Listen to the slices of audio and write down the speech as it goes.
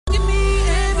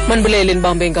Manibulele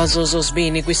nibambe ngazozo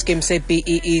zibini kwiSkim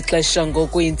se-BEE ixesha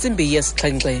ngoku yintsimbi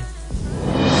yesixhenxe.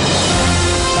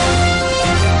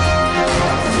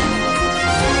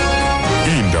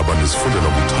 Iindaba nezifundela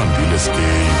kuThandile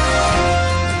Skeyi.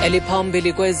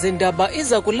 Eliphambili kwezi ndaba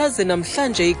iza kulazi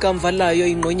namhlanje ikamva layo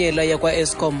ingqonyela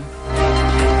yakwa-Eskom.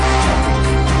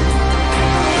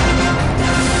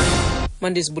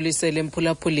 Mandisibulisele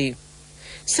mphulaphuli.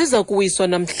 Siza kuwiswa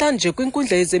namhlanje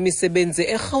kwinkundla yezemisebenzi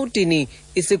eRhawutini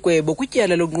isigwebo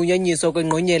kwityala lokunqunyanyiswa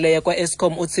kwengqonyela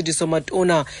yakwa-Eskom uTshidiso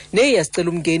Matona neyasicela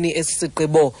umngeni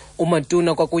esisigqibo.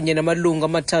 uMatona kwakunye namalungu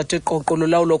amathathu eqoqo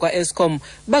lolawulo kwa-Eskom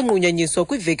banqunyanyiswa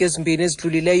kwiiveki ezimbini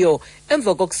ezidlulileyo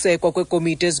emva kokusekwa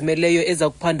kwekomiti ezimeleyo eza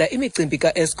kuphanda imicimbi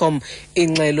ka-Eskom.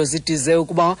 Iingxelo zidize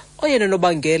ukuba oyena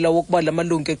nobangela wokuba la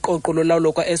malungu eqoqo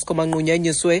lolawulo kwa-Eskom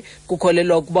anqunyanyiswe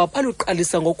kukholelwa ukuba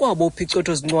baluqalisa ngokwabo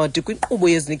uphicotho-zincwadi kwinkqubo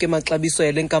yezinike maxabiso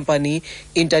yale nkampani.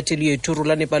 Intatheli yethu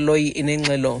Rhulane Baloyi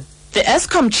inengxelo. The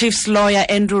Eskom chief's lawyer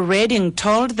Andrew Redding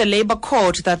told the Labour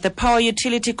Court that the power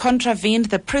utility contravened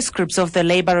the prescripts of the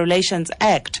Labour Relations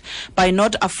Act by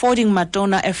not affording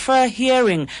Matona a fair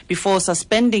hearing before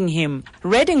suspending him.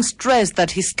 Redding stressed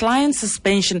that his client's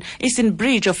suspension is in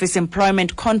breach of his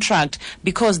employment contract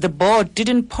because the board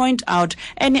didn't point out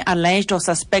any alleged or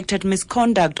suspected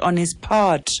misconduct on his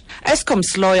part.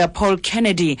 Eskom's lawyer Paul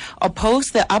Kennedy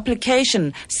opposed the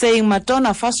application, saying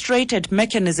Matona frustrated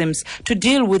mechanisms to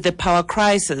deal with the power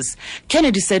crisis.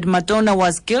 Kennedy said Matona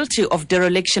was guilty of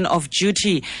dereliction of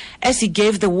duty as he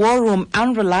gave the war room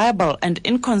unreliable and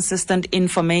inconsistent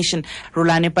information.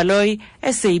 Rhulane Baloyi,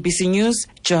 SABC News,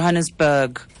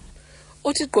 Johannesburg.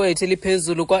 Uthixo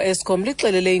eliphezulu kwa-Eskom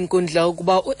lixelele inkundla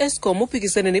ukuba u-Eskom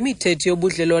uphikisene nemithetho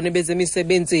yobudlelwane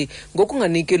bezemisebenzi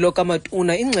ngokunganiki lo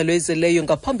kaMatona ingxelo ezeleyo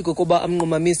ngaphambi kokuba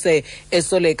amnqumamise,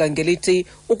 esoleka ngelithi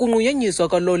ukunqunyanyiswa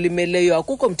kwalo limeleyo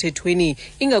akukho mthethweni,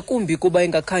 ingakumbi kuba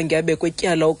engakhange abe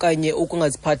kwetyala okanye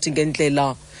ukungaziphathi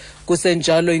ngendlela.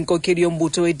 Kusenjalo inkokheli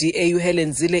yombutho we-DA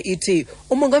uHelen Zille ithi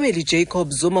umongameli Jacob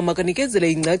Zuma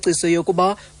makanikezele ingcaciso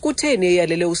yokuba kutheni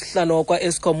eyalele usihlalo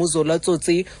wakwa-Eskom uZola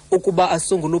Tsotsi ukuba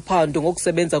asungule uphando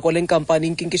ngokusebenza kwale nkampani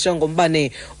inkinkisha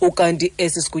ngombane, ukanti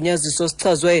esi sigunyaziso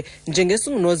sichazwe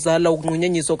njengesingunozala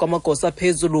ukunqunyanyiswa kwamagosa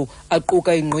aphezulu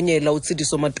aquka ingqonyela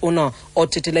uTshidiso Matona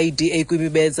othethela i-DA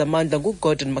kwimibeza amandla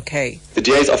nguGordon McKay. The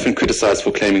DA is often criticized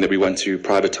for claiming that we want to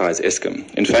privatize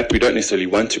Eskom. In fact, we don't necessarily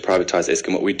want to privatize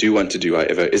Eskom. What we do want to do,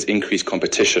 however, is increase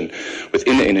competition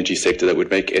within the energy sector that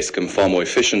would make Eskom far more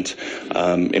efficient,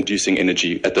 inducing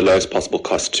energy at the lowest possible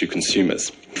cost to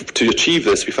consumers. To achieve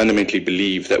this, we fundamentally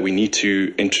believe that we need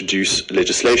to introduce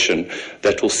legislation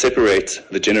that will separate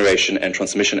the generation and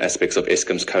transmission aspects of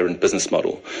Eskom's current business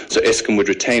model. So Eskom would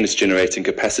retain its generating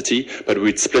capacity, but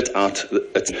we'd split out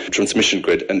its transmission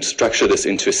grid and structure this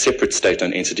into a separate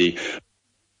state-owned entity.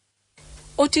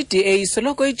 OTDA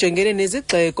isoloko ijongene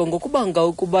nezigxeko ngokubanga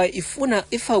ukuba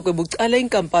ifakwe bucala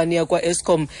inkampani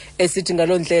yakwa-Eskom esithi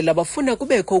ngaloo ndlela bafuna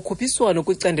kubekho ukhuphiswano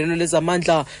kwicandelo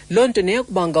lezamandla, loo nto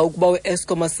neyakubanga ukuba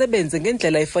u-Eskom asebenze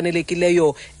ngendlela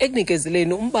efanelekileyo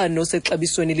ekunikezeleni umbane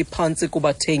osexabisweni liphantsi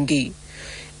kubathengi.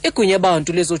 Igunya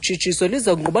abantu lezotshintshiso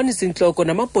liza kungqubanisa intloko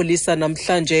namapolisa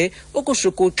namhlanje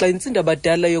ukushukuxa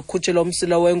intsindabadala yokhutshelwa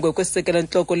umsila wengwe kwesekela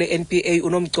ntloko le-NPA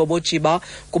uNomgcobo Jiba.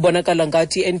 Kubonakala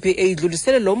ngathi i-NPA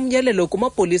idlulisele lo myalelo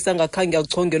kumapolisa angakhange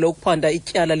achongele ukuphanda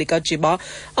ityala likaJiba.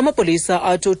 Amapolisa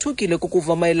athi othukile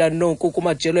kukuva mayelana noku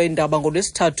kumajelo endaba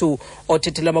ngolwesithathu.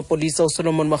 Othethela amapolisa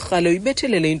uSolomon Magale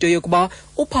uyibethelele into yokuba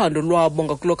uphando lwabo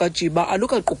ngakulo kaJiba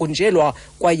alukaqukunjelwa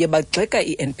kwaye bagxeka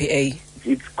i-NPA.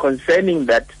 It's concerning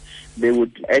that they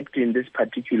would act in this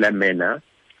particular manner,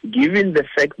 given the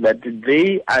fact that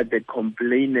they are the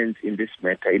complainants in this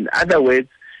matter. In other words,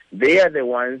 they are the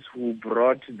ones who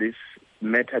brought this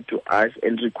matter to us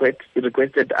and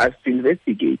requested us to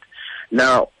investigate.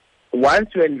 Now,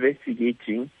 once you're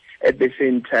investigating, at the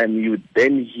same time, you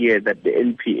then hear that the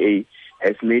NPA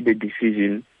has made a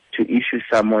decision to issue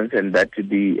summons and that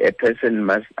a person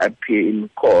must appear in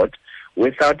court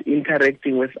without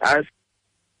interacting with us.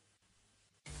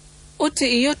 Uthi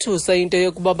iyothusa into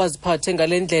yokuba baziphathe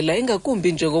ngale ndlela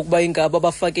ingakumbi njengokuba ingaba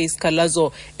bafake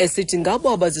isikhalazo esithi ngabo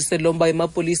abaziselomba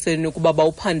emapoliseni ukuba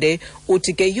bawuphande.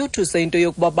 Uthi ke iyothusa into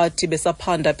yokuba bathi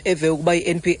besaphanda eve ukuba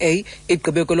i-NPA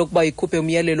igqibe kwelokuba ikhuphe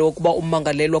umyalelo wokuba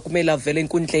ummangalelwa kumele avele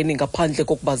enkundleni ngaphandle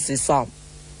kokubazisa.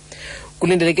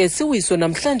 Kulindeleke siwiswe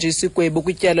namhlanje isigwebo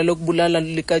kwityala lokubulala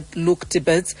likaLuke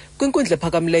Tibet kwinkundla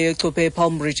ephakamileyo echophe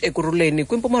ePalm Ridge ekuruleni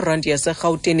kwimpumarandi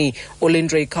yaseRhawutini.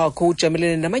 Olindre Khakho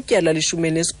ujamelene namatyala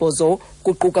 18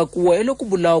 kuquka kuwo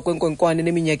elokubulawa kwenkwenkwane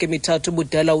neminyaka emithathu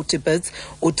budala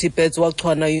uTibets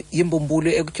wachwana yimbumbulu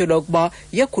ekutyholwa ukuba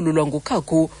yakhululwa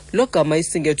ngukhaku logama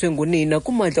isingethwe ngunina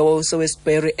kummandla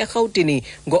wase-Westbury eRhawutini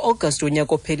ngo-Agasti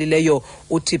wonyaka ophelileyo.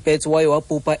 uTibets waye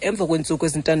wabhubha emva kweentsuku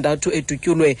ezintandathu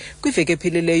edutyulwe. Kwiveki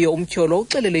ephelileyo umtyholo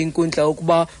uxelele inkundla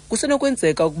ukuba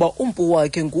kusenokwenzeka ukuba umpu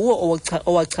wakhe nguwo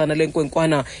owachana le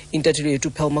nkwenkwana. Intatheli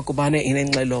yethu abane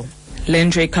inengxelo.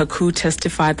 Lendre Kaku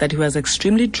testified that he was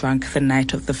extremely drunk the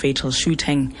night of the fatal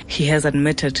shooting. He has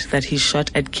admitted that he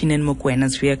shot at Keenan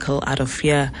Mokwena's vehicle out of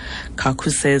fear. Kaku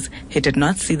says he did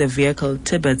not see the vehicle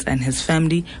Tibbets and his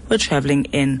family were traveling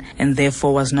in and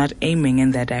therefore was not aiming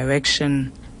in their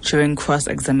direction. During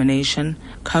cross-examination,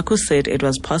 Kaku said it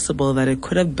was possible that it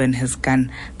could have been his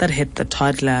gun that hit the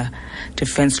toddler.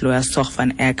 Defense lawyer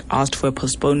Van Eck asked for a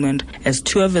postponement as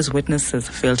two of his witnesses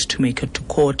failed to make it to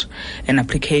court, an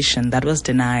application that was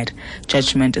denied.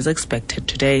 Judgment is expected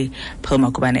today.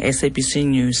 Kubemi, SABC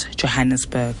News,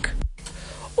 Johannesburg.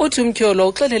 Uthi umtyholo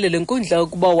uxelele le nkundla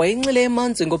ukuba wayinxile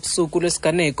emanzi ngobusuku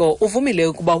lwesiganeko. Uvumile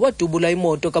ukuba wadubula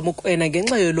imoto kaMokwena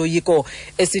ngenxa yoloyiko,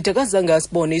 esithi akazange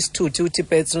asibone isithuthi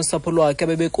uTibets nosapho lwakhe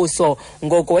abebekuso,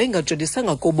 ngoko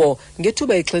wayengajolisanga kubo.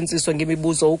 Ngethuba exhentsiswa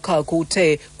ngemibuzo ukhaku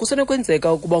uthe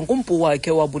kusenokwenzeka ukuba ngumpu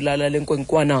wakhe wabulala le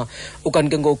nkwenkwana. Ukanti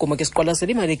ke ngoku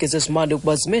makesiqwalasela imalike zezimali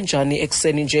ukuba zime njani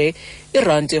ekuseni nje.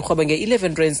 Irandi erhwaba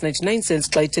nge-R11.99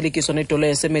 xa ithelekiswa nedola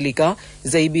yaseMelika,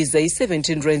 zeyibiza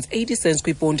i-R17.80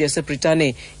 kwipondi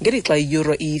yaseBritane, ngelixa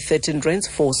i-euro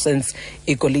iyi-R13.04.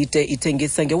 Igolide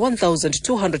ithengisa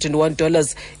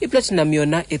nge-$1,201, iplatinum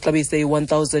yona ixabise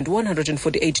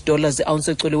i-$1,148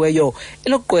 i-ounce ecoliweyo,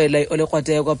 elokuqwela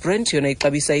olekrwada kwaBrent yona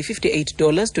ixabisa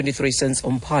i-$58.23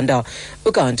 umphanda.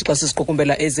 Ukanti xa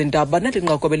sisiqukumbela ezi ndaba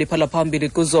nalinqaku beliphala phambili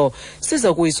kuzo,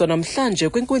 siza kuyiswa namhlanje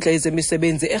kwinkundla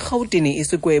yezemisebenzi eRhawutini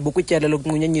Isigqeba kwityala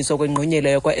lokunqunyanyiswa kwengqonyela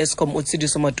yakwa-Eskom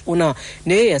uTshidiso Matuna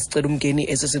neye yasicela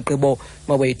umngeni esi sigqibo.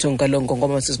 Mawethu ngalongo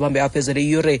ngoma sizibambe apha ezele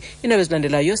iyure inaba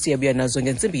ezilandelayo siyabuya nazo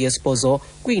ngentsimbi yesibhozo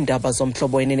kwiindaba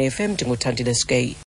zomhlobo NNFM. Ndinguthandile Skay.